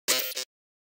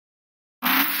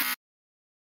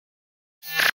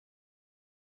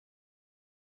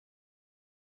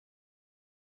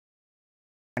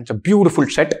And it's a beautiful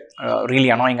set, really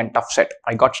annoying and tough set.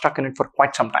 I got stuck in it for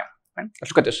quite some time. Right?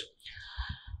 Let's look at this.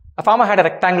 A farmer had a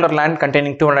rectangular land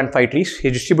containing 205 trees.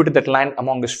 He distributed that land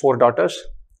among his 4 daughters,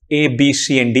 A, B,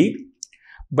 C, and D,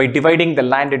 by dividing the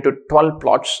land into 12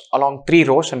 plots along 3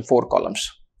 rows and 4 columns.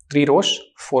 3 rows,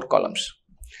 4 columns.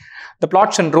 The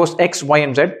plots in rows X, Y,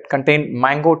 and Z contain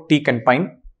mango, teak, and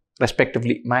pine,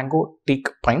 respectively. Mango, teak,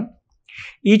 pine.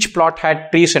 Each plot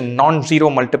had trees in non-zero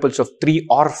multiples of 3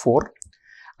 or 4,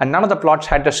 and none of the plots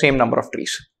had the same number of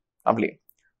trees. Lovely.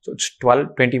 So it's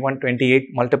 12, 21, 28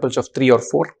 multiples of 3 or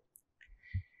 4.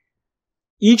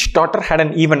 Each daughter had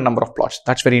an even number of plots.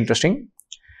 That's very interesting.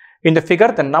 In the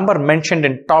figure, the number mentioned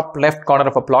in top left corner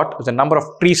of a plot is the number of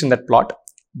trees in that plot,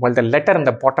 while the letter in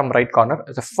the bottom right corner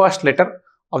is the first letter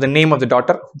of the name of the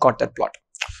daughter who got that plot.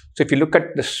 So if you look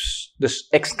at this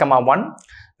X, 1,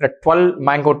 there are 12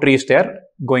 mango trees there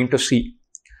going to C,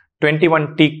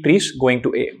 21 teak trees going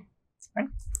to A. Right?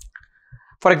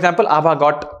 For example, Abba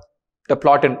got the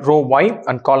plot in row Y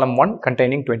and column 1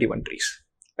 containing 21 trees.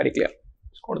 Very clear.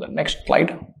 Let's go to the next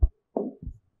slide.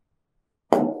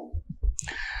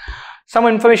 Some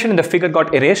information in the figure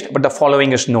got erased, but the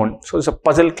following is known. So it's a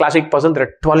puzzle, classic puzzle. There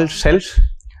are 12 cells.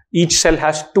 Each cell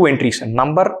has 2 entries, a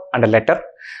number and a letter.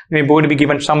 We're going to be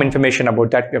given some information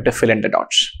about that. We have to fill in the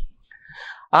dots.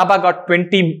 Abba got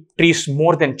 20 trees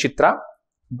more than Chitra,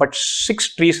 but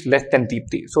 6 trees less than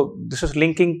Deepti. So this is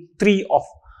linking 3 of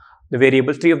the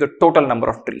variables, 3 of the total number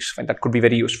of trees. And that could be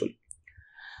very useful.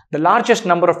 The largest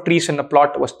number of trees in the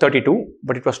plot was 32,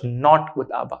 but it was not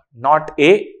with Abba. Not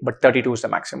A, but 32 is the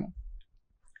maximum.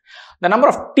 The number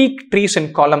of teak trees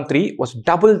in column 3 was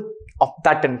double of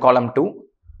that in column 2,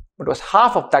 but was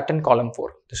half of that in column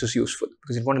 4. This is useful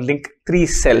because you're going to link 3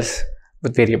 cells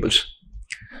with variables.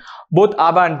 Both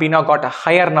Abba and Bina got a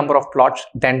higher number of plots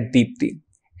than Deepti.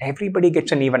 Everybody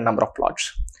gets an even number of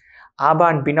plots. Abba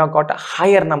and Bina got a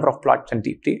higher number of plots than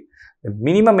Deepti. The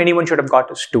minimum anyone should have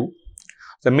got is 2.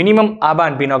 The minimum Abba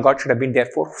and Bina got should have been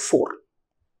therefore 4.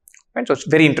 Right? So it's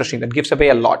very interesting. That gives away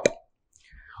a lot.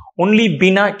 Only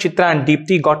Bina, Chitra, and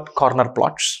Deepti got corner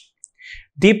plots.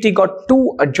 Deepti got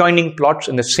 2 adjoining plots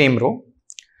in the same row.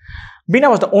 Bina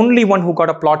was the only one who got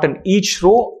a plot in each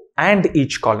row and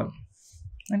each column.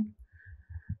 Right?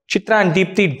 Chitra and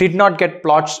Deepti did not get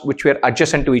plots which were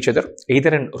adjacent to each other,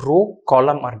 either in row,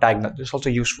 column, or diagonal. This is also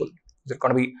useful. There's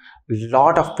going to be a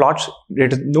lot of plots. They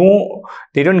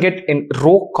don't get in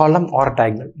row, column, or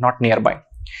diagonal, not nearby.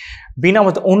 Bina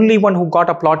was the only one who got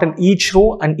a plot in each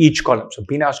row and each column. So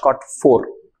Bina has got 4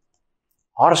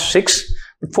 or 6,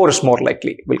 but 4 is more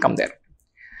likely. Will come there.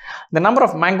 The number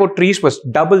of mango trees was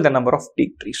double the number of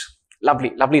teak trees.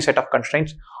 Lovely, lovely set of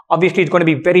constraints. Obviously, it's going to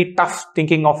be very tough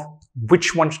thinking of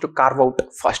which ones to carve out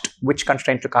first, which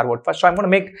constraints to carve out first. So I'm going to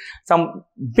make some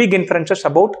big inferences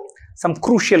about some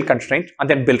crucial constraints and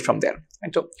then build from there.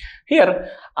 And so here,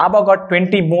 Abba got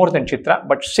 20 more than Chitra,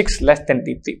 but 6 less than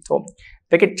Deepti. So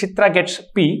Chitra gets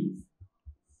P,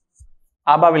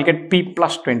 Abba will get P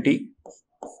plus 20,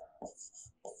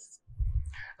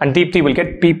 and Deepti will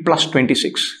get P plus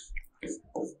 26.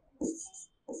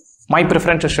 My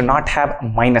preference is to not have a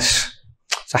minus.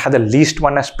 So have the least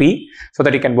one as P so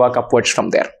that you can work upwards from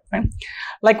there. Right?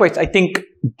 Likewise, I think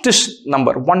this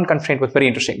number, one constraint was very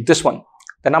interesting. This one,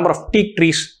 the number of teak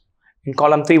trees in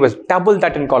column 3 was double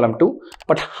that in column 2,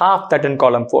 but half that in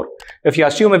column 4. If you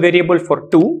assume a variable for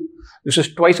 2, this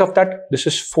is twice of that, this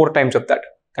is 4 times of that.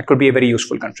 That could be a very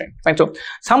useful constraint. Right? So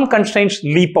some constraints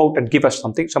leap out and give us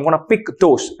something. So I'm going to pick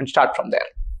those and start from there.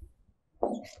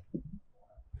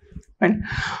 Right?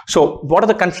 So what are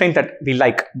the constraints that we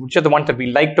like? Which are the ones that we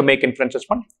like to make inferences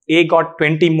on? A got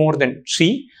 20 more than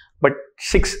C, but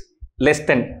 6 less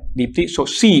than Deepti. So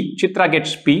C, Chitra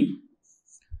gets P,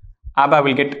 Abba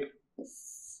will get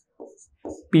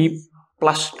P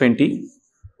plus 20,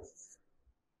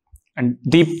 and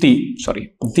Deepti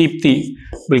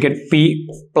will get P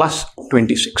plus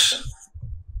 26.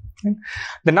 Okay.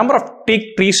 The number of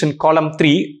teak trees in column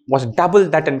 3 was double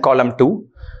that in column 2,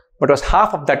 but was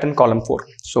half of that in column 4.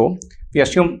 So we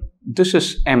assume this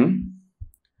is M,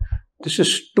 this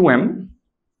is 2M,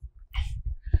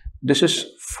 this is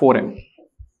 4M.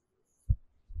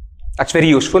 That's very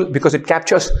useful because it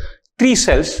captures 3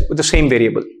 cells with the same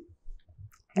variable.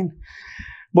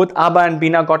 Both Abba and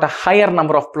Bina got a higher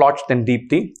number of plots than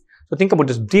Deepti. So think about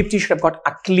this. Deepti should have got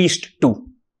at least 2.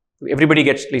 Everybody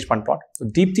gets at least 1 plot. So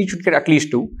Deepti should get at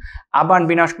least 2. Abba and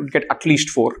Bina should get at least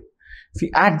 4. If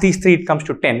we add these 3, it comes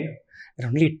to 10. There are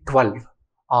only 12.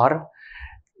 Or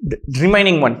the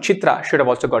remaining one, Chitra, should have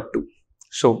also got 2.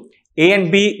 So A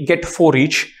and B get 4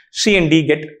 each. C and D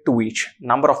get 2 each.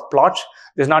 Number of plots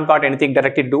does not got anything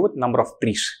directly to do with number of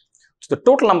trees. So the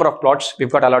total number of plots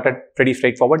we've got allotted pretty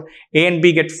straightforward. A and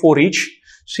B get 4 each,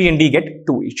 C and D get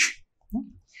 2 each.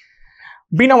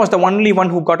 Bina was the only one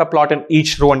who got a plot in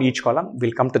each row and each column.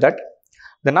 We'll come to that.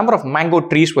 The number of mango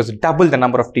trees was double the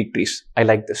number of teak trees. I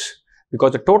like this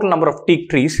because the total number of teak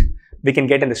trees we can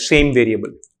get in the same variable.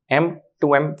 M,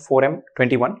 2M, 4M,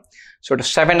 21. So it is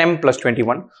 7M plus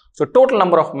 21. So total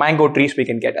number of mango trees we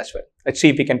can get as well. Let's see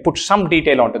if we can put some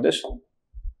detail onto this.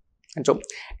 And so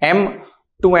M,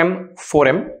 2M,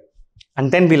 4M,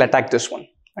 and then we'll attack this one.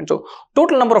 And so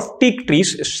total number of teak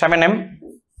trees is 7M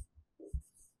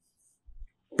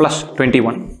plus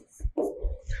 21.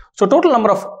 So total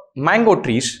number of mango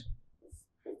trees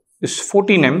is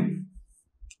 14M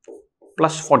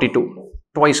plus 42,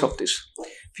 twice of this.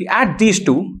 If you add these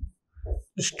two,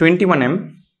 it's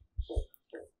 21M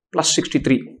plus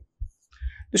 63.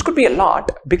 This could be a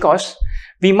lot because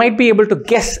we might be able to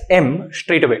guess M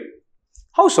straight away.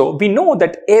 How so? We know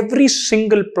that every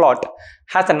single plot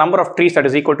has a number of trees that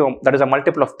is equal to, that is a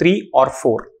multiple of 3 or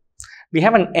 4. We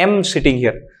have an M sitting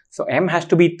here. So M has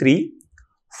to be 3,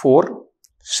 4,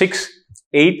 6,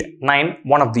 8, 9,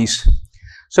 one of these.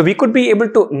 So we could be able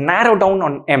to narrow down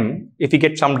on M if we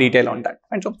get some detail on that.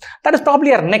 And so that is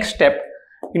probably our next step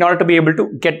in order to be able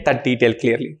to get that detail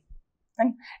clearly.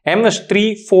 And M is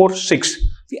 3, 4, 6.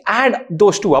 We add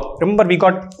those two up. Remember we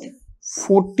got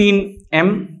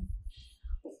 14M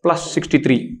plus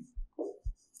 63.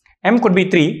 M could be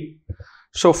 3.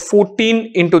 So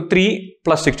 14 into 3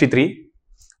 plus 63.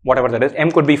 Whatever that is.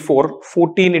 M could be 4.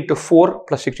 14 into 4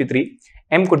 plus 63.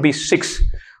 M could be 6.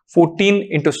 14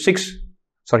 into 6.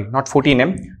 Sorry, not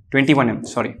 14M. 21M.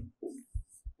 Sorry.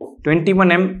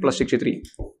 21M plus 63.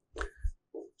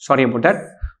 Sorry about that.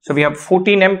 So we have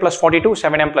 14M plus 42,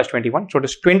 7M plus 21. So it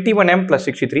is 21M plus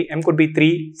 63. M could be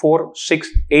 3, 4, 6,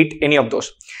 8, any of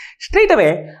those. Straight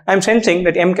away, I am sensing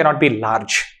that M cannot be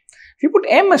large. If you put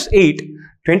M as 8,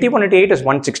 21 into 8 is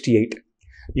 168.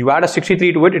 You add a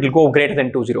 63 to it, it will go greater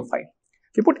than 205.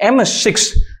 If you put M as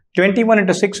 6, 21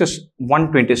 into 6 is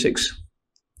 126.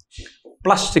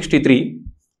 Plus 63.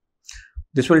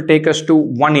 This will take us to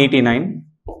 189.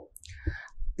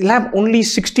 We'll have only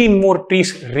 16 more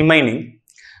trees remaining.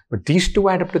 But these two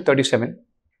add up to 37.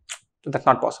 So that's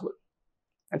not possible.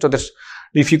 And so this,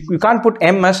 if you can't put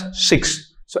M as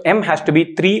 6. So M has to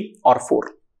be 3 or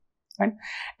 4. Right?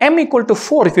 M equal to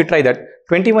 4, if you try that,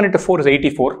 21 into 4 is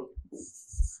 84.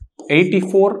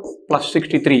 84 plus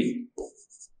 63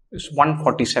 is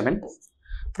 147.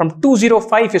 From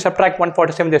 205, you subtract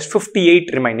 147, there's 58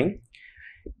 remaining.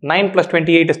 9 plus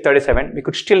 28 is 37. We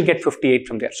could still get 58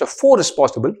 from there. So 4 is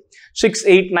possible. 6,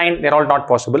 8, 9, they're all not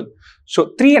possible.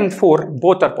 So 3 and 4,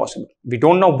 both are possible. We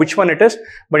don't know which one it is,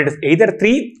 but it is either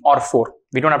 3 or 4.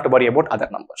 We don't have to worry about other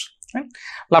numbers. Right?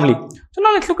 Lovely. So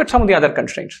now let's look at some of the other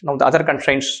constraints. Now the other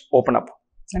constraints open up.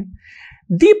 Right?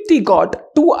 Deepthi got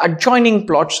 2 adjoining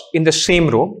plots in the same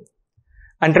row.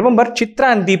 And remember,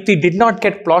 Chitra and Deepthi did not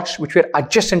get plots which were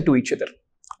adjacent to each other.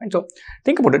 And so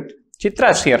think about it.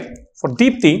 Chitra is here. For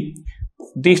Deepthi,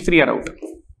 these 3 are out.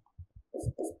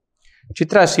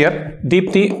 Chitra is here.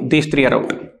 Deepthi, these 3 are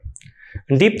out.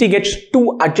 And Deepthi gets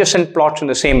 2 adjacent plots in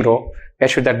the same row. Where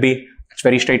should that be? It's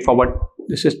very straightforward.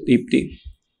 This is Deepthi.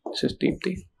 This is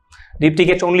Deepthi. Deepthi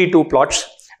gets only 2 plots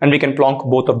and we can plonk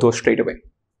both of those straight away.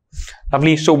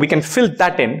 Lovely. So we can fill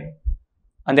that in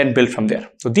and then build from there.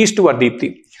 So these 2 are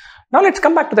Deepthi. Now let's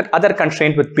come back to that other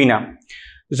constraint with Bina.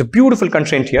 There's a beautiful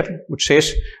constraint here which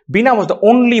says Bina was the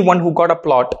only one who got a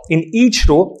plot in each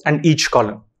row and each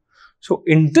column. So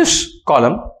in this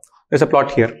column, there's a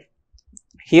plot here.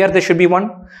 Here there should be 1.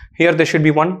 Here there should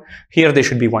be 1. Here there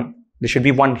should be 1. There should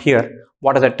be 1 here.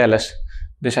 What does that tell us?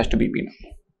 This has to be Bina.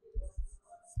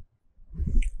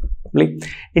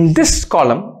 In this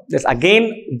column, there's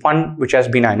again 1 which has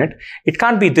Bina in it. It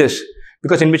can't be this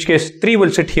because in which case 3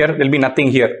 will sit here. There'll be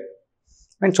nothing here.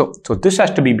 And so this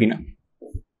has to be Bina.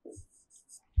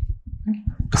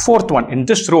 The 4th one, in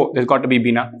this row, there's got to be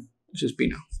Bina. This is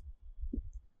Bina.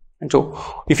 And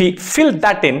so, if we fill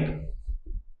that in,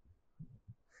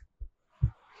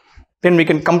 then we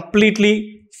can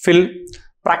completely fill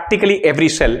practically every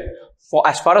cell for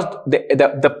as far as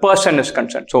the person is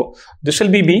concerned. So, this will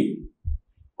be B.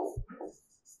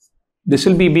 This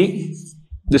will be B.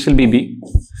 This will be B.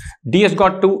 D has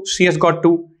got 2. C has got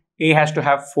 2. A has to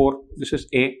have 4. This is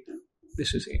A.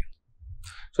 This is A.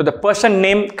 So the person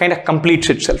name kind of completes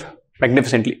itself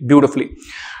magnificently, beautifully.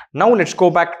 Now let's go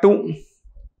back to,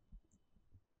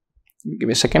 give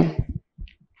me a second.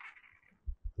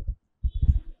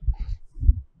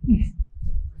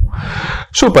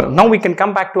 Super. Now we can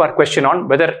come back to our question on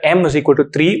whether M is equal to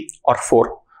 3 or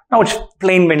 4. Now it's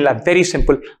plain vanilla, very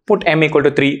simple. Put m equal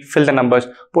to 3, fill the numbers.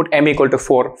 Put m equal to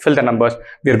 4, fill the numbers.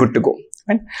 We are good to go.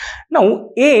 Right? Now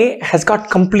A has got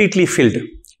completely filled.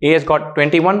 A has got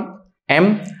 21,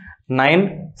 m,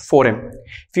 9, 4m.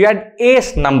 If you add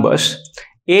A's numbers,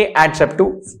 A adds up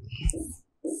to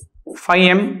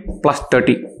 5m plus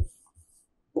 30.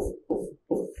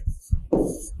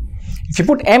 If you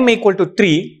put m equal to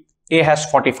 3, A has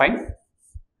 45.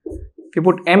 If you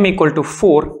put m equal to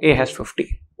 4, A has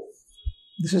 50.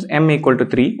 This is m equal to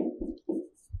 3.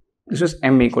 This is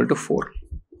m equal to 4.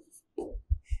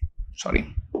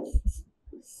 Sorry.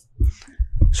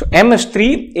 So m is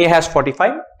 3, A has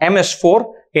 45. M is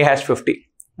 4, A has 50.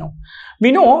 Now,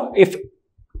 we know if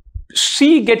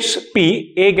C gets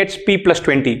P, A gets P plus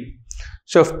 20.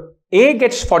 So if A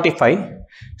gets 45,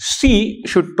 C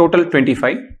should total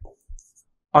 25,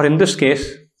 or in this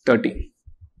case 30.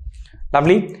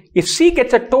 Lovely. If C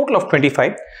gets a total of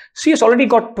 25, C has already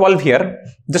got 12 here.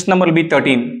 This number will be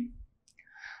 13.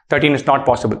 13 is not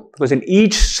possible because in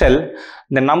each cell,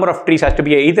 the number of trees has to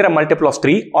be either a multiple of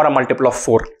 3 or a multiple of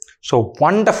 4. So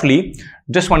wonderfully,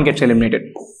 this one gets eliminated.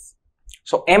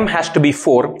 So M has to be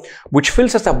 4, which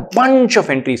fills us a bunch of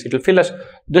entries. It will fill us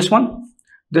this one,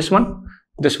 this one,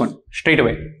 this one straight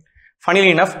away.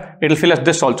 Funnily enough, it will fill us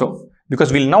this also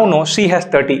because we'll now know C has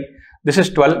 30. This is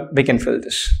 12. We can fill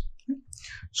this.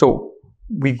 So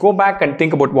we go back and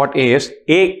think about what A is.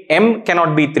 M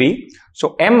cannot be 3.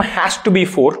 So M has to be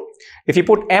 4. If you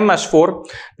put M as 4,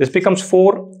 this becomes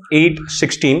 4, 8,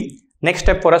 16. Next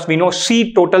step for us, we know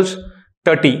C totals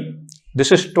 30.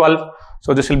 This is 12.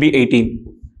 So this will be 18.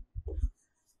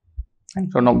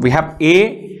 And so now we have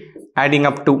A adding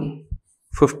up to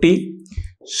 50.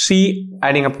 C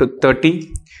adding up to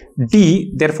 30.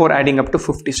 D therefore adding up to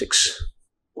 56.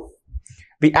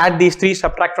 We add these three,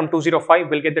 subtract from 205,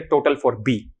 we'll get the total for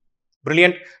B.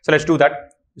 Brilliant. So let's do that.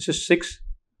 This is 6.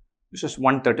 This is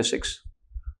 136.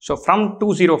 So from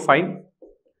 205,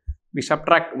 we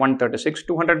subtract 136.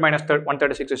 200 minus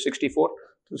 136 is 64.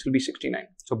 So this will be 69.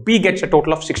 So B gets a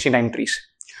total of 69 trees.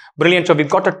 Brilliant. So we've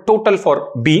got a total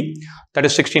for B, that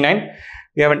is 69.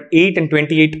 We have an 8 and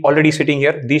 28 already sitting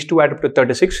here. These two add up to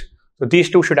 36. So these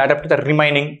two should add up to the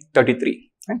remaining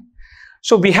 33. Right?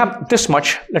 So we have this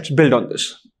much. Let's build on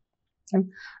this. Right?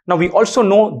 Now we also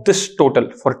know this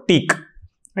total for teak.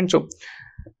 And so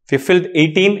we filled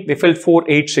 18, we filled 4,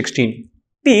 8, 16.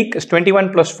 Teak is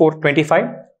 21 plus 4, 25,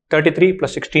 33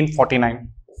 plus 16, 49.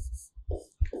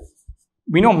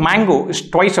 We know mango is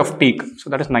twice of teak, so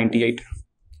that is 98.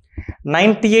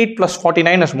 98 plus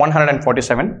 49 is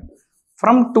 147.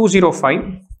 From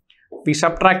 205, we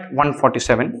subtract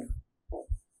 147.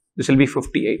 This will be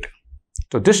 58.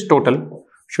 So this total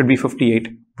should be 58,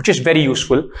 which is very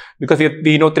useful because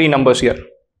we know three numbers here.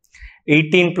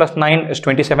 18 plus 9 is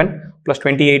 27, plus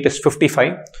 28 is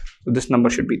 55. So this number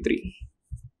should be 3.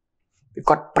 We've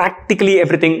got practically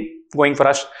everything going for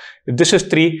us. If this is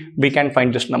 3, we can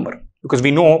find this number because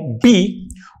we know B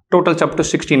totals up to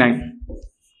 69.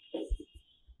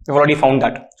 We've already found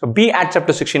that. So B adds up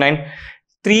to 69.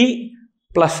 3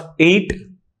 plus 8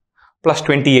 plus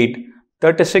 28.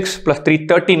 36 plus 3,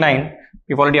 39.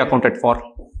 We've already accounted for.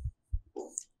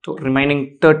 So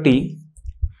remaining 30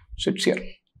 sits here.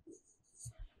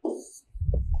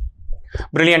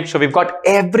 Brilliant. So we've got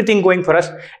everything going for us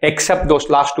except those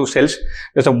last two cells.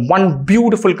 There's a one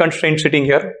beautiful constraint sitting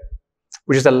here,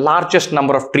 which is the largest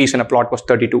number of trees in a plot was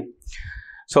 32.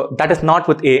 So that is not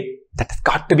with A. That has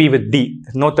got to be with D.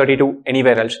 There's no 32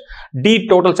 anywhere else. D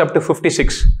totals up to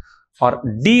 56, or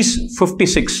D's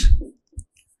 56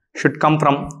 should come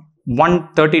from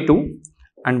 132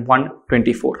 and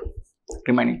 124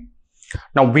 remaining.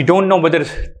 Now we don't know whether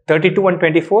it's 32 and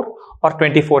 24 or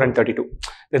 24 and 32.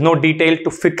 There's no detail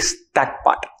to fix that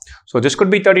part. So this could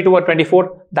be 32 or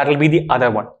 24. That will be the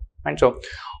other one. And so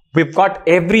we've got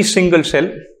every single cell.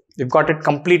 We've got it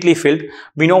completely filled.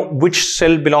 We know which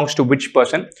cell belongs to which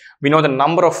person. We know the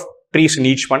number of trees in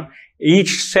each one.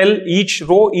 Each cell, each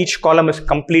row, each column is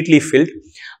completely filled.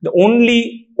 The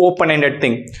only open-ended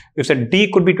thing is that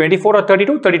D could be 24 or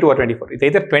 32, 32 or 24. It's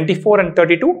either 24 and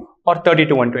 32 or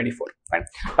 32 and 24. Right?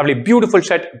 Lovely, beautiful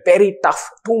set, very tough,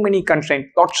 too many constraints,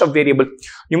 lots of variables.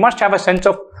 You must have a sense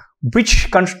of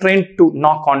which constraint to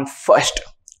knock on first.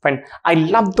 Fine. I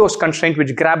love those constraints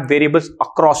which grab variables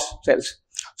across cells.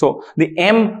 So the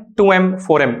M, 2M,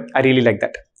 4M, I really like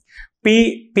that.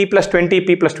 P plus 20,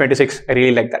 P plus 26, I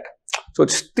really like that. So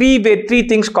it's three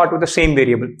things caught with the same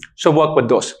variable. So work with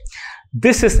those.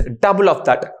 This is double of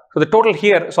that. So the total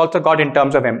here is also got in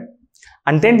terms of M.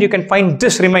 And then you can find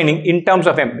this remaining in terms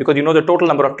of m, because you know the total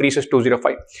number of trees is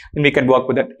 205. And we can work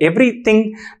with that.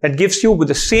 Everything that gives you with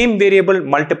the same variable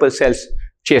multiple cells,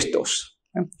 chase those.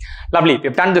 Okay. Lovely.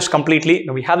 We've done this completely.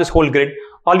 Now we have this whole grid.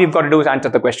 All we've got to do is answer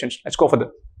the questions. Let's go for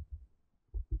them.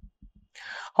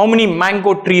 How many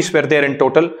mango trees were there in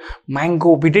total?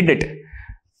 Mango, we did it.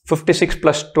 56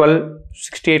 plus 12,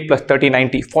 68 plus 30,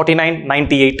 90, 49,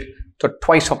 98. So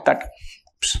twice of that.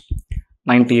 Oops.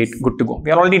 98, good to go.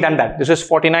 We have already done that. This is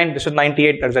 49, this is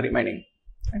 98, that's the remaining.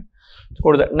 Okay. Let's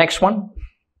go to the next one.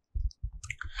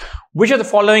 Which of the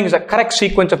following is a correct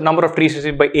sequence of number of trees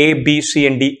received by A, B, C,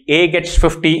 and D? A gets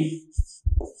 50,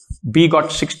 B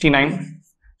got 69,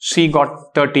 C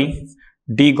got 30,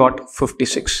 D got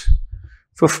 56.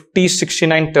 50,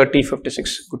 69, 30,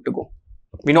 56. Good to go.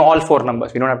 We know all four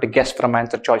numbers. We don't have to guess from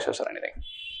answer choices or anything.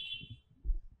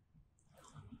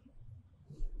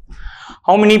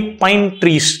 How many pine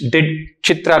trees did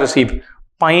Chitra receive?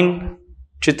 Pine,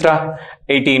 Chitra,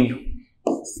 18.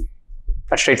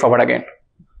 That's straightforward again.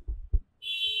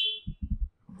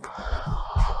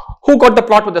 Who got the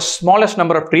plot with the smallest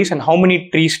number of trees, and how many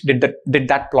trees did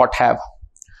that plot have?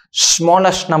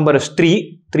 Smallest number is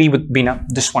 3. 3 with Bina.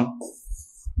 This one.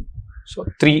 So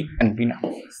 3 and Bina.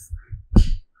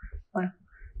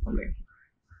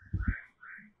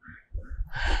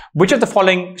 Which of the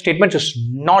following statements is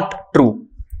not true?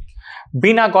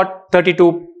 Bina got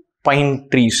 32 pine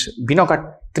trees. Bina got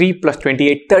 3 plus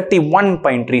 28, 31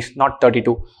 pine trees, not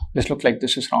 32. This looks like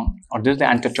this is wrong, or this is the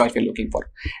answer choice we're looking for.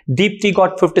 Deepti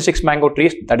got 56 mango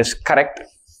trees. That is correct.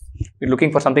 We're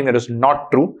looking for something that is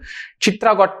not true.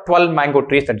 Chitra got 12 mango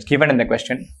trees. That's given in the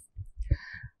question.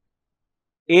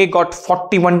 A got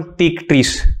 41 teak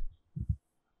trees.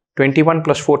 21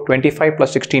 plus 4, 25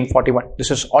 plus 16, 41. This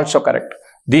is also correct.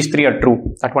 These three are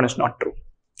true. That one is not true.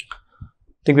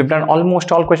 I think we've done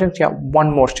almost all questions. Yeah,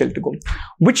 one more still to go.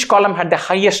 Which column had the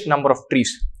highest number of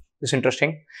trees? This is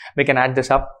interesting. We can add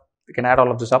this up. We can add all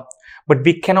of this up. But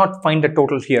we cannot find the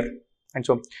total here. And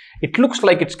so it looks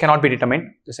like it cannot be determined.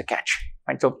 There's a catch.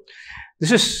 And so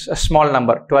this is a small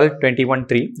number. 12, 21,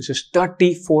 3. This is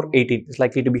 34, 18. It's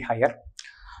likely to be higher.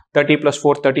 30 plus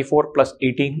 4, 34 plus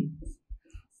 18,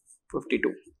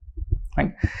 52.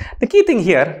 Right. The key thing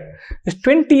here is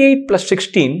 28 plus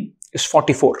 16 is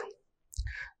 44.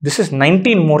 This is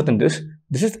 19 more than this.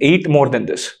 This is 8 more than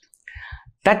this.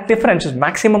 That difference is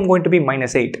maximum going to be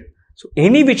minus 8. So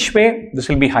any which way, this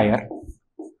will be higher.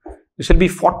 This will be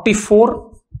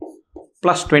 44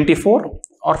 plus 24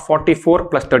 or 44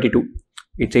 plus 32.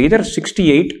 It's either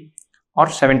 68 or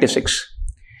 76.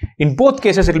 In both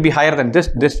cases, it will be higher than this,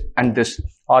 this, and this.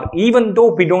 Or even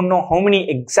though we don't know how many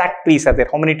exact trees are there,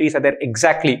 how many trees are there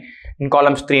exactly in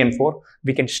columns 3 and 4,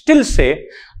 we can still say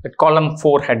that column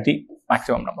 4 had the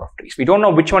maximum number of trees. We don't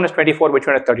know which one is 24, which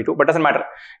one is 32, but doesn't matter.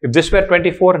 If this were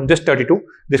 24 and this 32,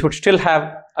 this would still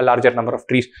have a larger number of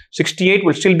trees. 68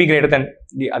 will still be greater than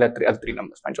the other three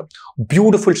numbers. And so,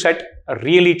 beautiful set,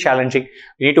 really challenging.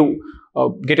 You need to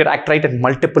get your act right at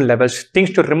multiple levels.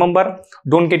 Things to remember,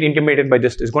 don't get intimidated by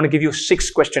this. It's going to give you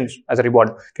 6 questions as a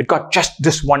reward. If you got just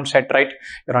this one set right,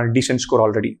 you're on a decent score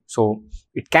already. So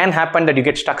it can happen that you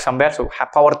get stuck somewhere. So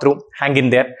power through, hang in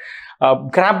there.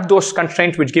 Grab those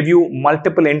constraints which give you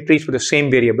multiple entries for the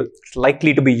same variable. It's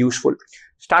likely to be useful.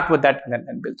 Start with that and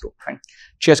then build through. Fine.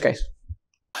 Cheers, guys.